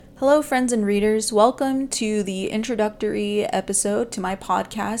Hello, friends and readers. Welcome to the introductory episode to my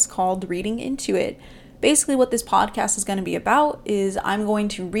podcast called Reading Into It. Basically, what this podcast is going to be about is I'm going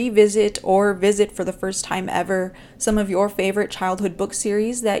to revisit or visit for the first time ever some of your favorite childhood book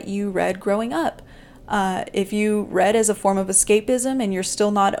series that you read growing up. If you read as a form of escapism and you're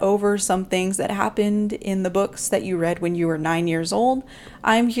still not over some things that happened in the books that you read when you were 9 years old,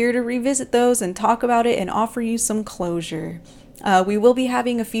 I'm here to revisit those and talk about it and offer you some closure. We will be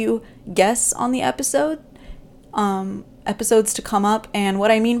having a few guests on the episodes to come up, and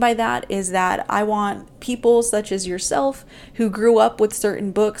what I mean by that is that I want people such as yourself who grew up with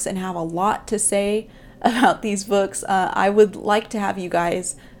certain books and have a lot to say about these books. I would like to have you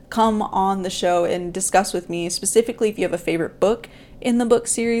guys come on the show and discuss with me, specifically if you have a favorite book in the book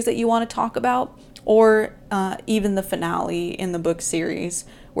series that you want to talk about, or even the finale in the book series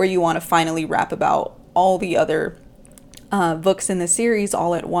where you want to finally rap about all the other books in the series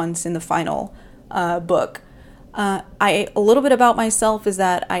all at once in the final book. A little bit about myself is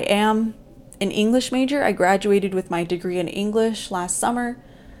that I am an English major. I graduated with my degree in English last summer,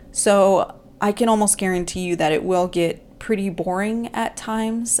 so I can almost guarantee you that it will get pretty boring at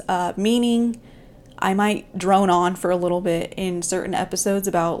times, meaning I might drone on for a little bit in certain episodes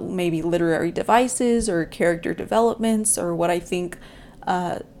about maybe literary devices or character developments or what I think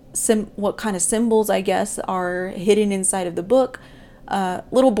what kind of symbols, I guess, are hidden inside of the book.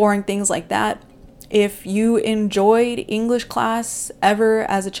 Little boring things like that. If you enjoyed English class ever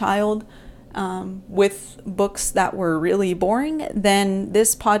as a child with books that were really boring, then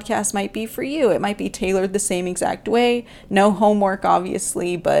this podcast might be for you. It might be tailored the same exact way. No homework,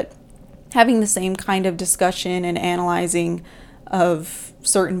 obviously, but having the same kind of discussion and analyzing of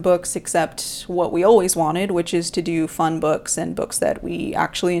certain books, except what we always wanted, which is to do fun books and books that we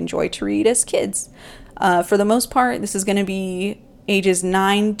actually enjoy to read as kids. For the most part, this is going to be ages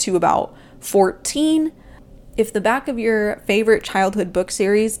 9 to about 14. If the back of your favorite childhood book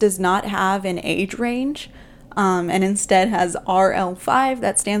series does not have an age range, and instead has RL5,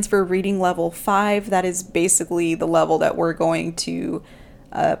 that stands for Reading Level 5. That is basically the level that we're going to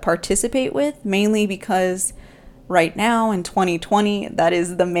participate with, mainly because right now in 2020, that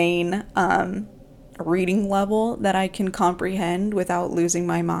is the main reading level that I can comprehend without losing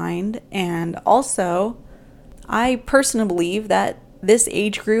my mind. And also, I personally believe that this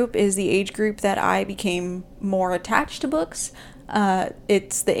age group is the age group that I became more attached to books.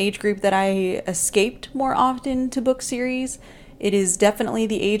 It's the age group that I escaped more often to book series. It is definitely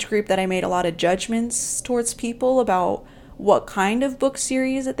the age group that I made a lot of judgments towards people about what kind of book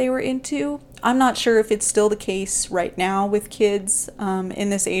series that they were into. I'm not sure if it's still the case right now with kids in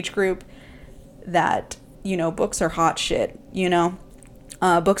this age group that, books are hot shit,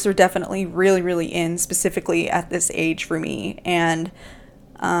 Books are definitely really, really in, specifically at this age for me. And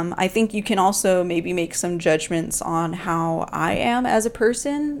I think you can also maybe make some judgments on how I am as a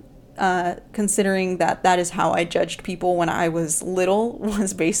person, considering that is how I judged people when I was little,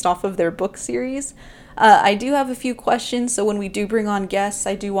 was based off of their book series. I do have a few questions, so when we do bring on guests,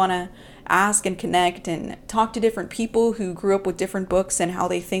 I do want to ask and connect and talk to different people who grew up with different books and how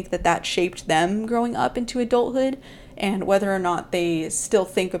they think that shaped them growing up into adulthood, and whether or not they still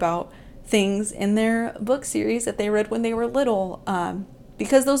think about things in their book series that they read when they were little.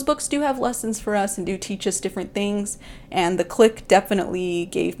 Because those books do have lessons for us and do teach us different things, and The Click definitely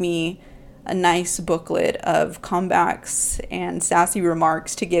gave me a nice booklet of comebacks and sassy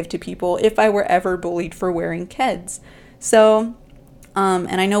remarks to give to people if I were ever bullied for wearing Keds. So,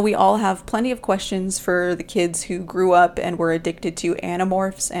 and I know we all have plenty of questions for the kids who grew up and were addicted to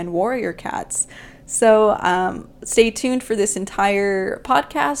Animorphs and Warrior Cats. So stay tuned for this entire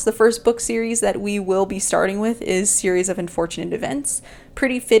podcast. The first book series that we will be starting with is Series of Unfortunate Events.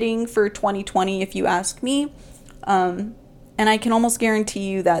 Pretty fitting for 2020 if you ask me. And I can almost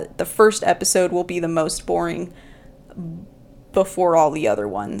guarantee you that the first episode will be the most boring before all the other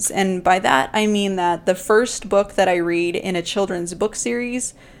ones. And by that, I mean that the first book that I read in a children's book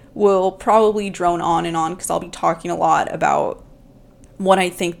series will probably drone on and on because I'll be talking a lot about what I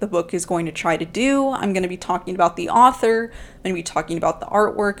think the book is going to try to do. I'm going to be talking about the author. I'm going to be talking about the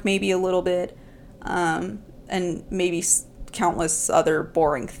artwork maybe a little bit, and maybe countless other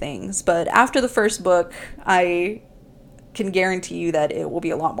boring things. But after the first book, I can guarantee you that it will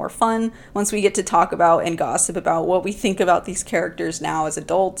be a lot more fun once we get to talk about and gossip about what we think about these characters now as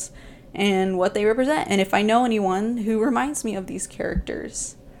adults and what they represent, and if I know anyone who reminds me of these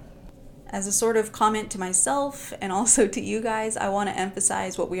characters. As a sort of comment to myself and also to you guys, I want to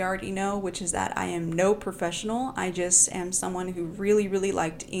emphasize what we already know, which is that I am no professional. I just am someone who really, really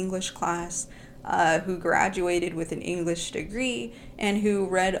liked English class. who graduated with an English degree and who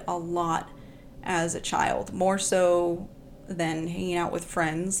read a lot as a child, more so than hanging out with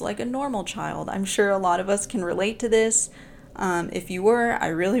friends like a normal child. I'm sure a lot of us can relate to this. If you were, I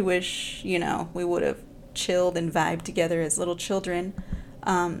really wish, we would have chilled and vibed together as little children.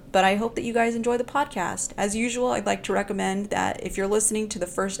 But I hope that you guys enjoy the podcast. As usual, I'd like to recommend that if you're listening to the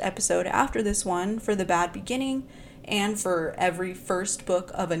first episode after this one for The Bad Beginning, and for every first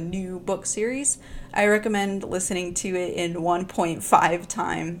book of a new book series, I recommend listening to it in 1.5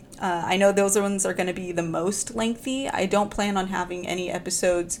 time. I know those ones are going to be the most lengthy. I don't plan on having any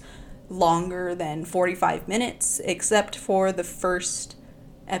episodes longer than 45 minutes, except for the first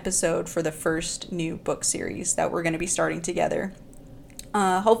episode for the first new book series that we're going to be starting together.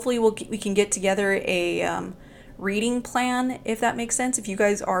 Hopefully we can get together a reading plan, if that makes sense. If you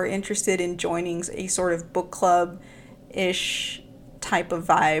guys are interested in joining a sort of book club-ish type of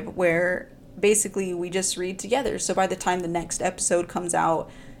vibe where basically we just read together. So by the time the next episode comes out,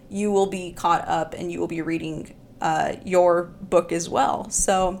 you will be caught up and you will be reading your book as well.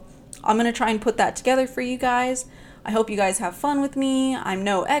 So I'm going to try and put that together for you guys. I hope you guys have fun with me. I'm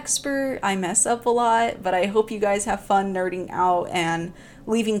no expert. I mess up a lot, but I hope you guys have fun nerding out and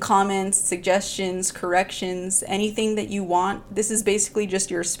leaving comments, suggestions, corrections, anything that you want. This is basically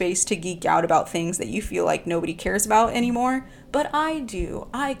just your space to geek out about things that you feel like nobody cares about anymore. But I do.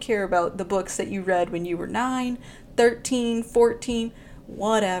 I care about the books that you read when you were 9, 13, 14,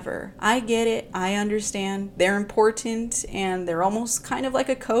 whatever. I get it. I understand. They're important and they're almost kind of like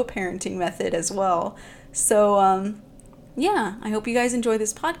a co-parenting method as well. So, yeah, I hope you guys enjoy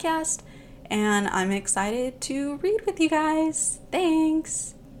this podcast, and I'm excited to read with you guys.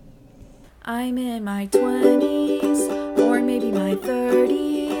 Thanks. I'm in my 20s, or maybe my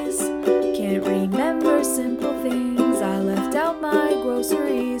 30s. Can't remember simple things. I left out my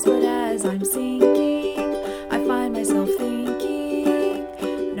groceries, but as I'm sinking, I find myself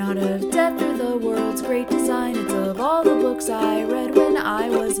thinking, not of death or the world's great design. It's of all the books I read when I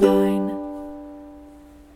was 9.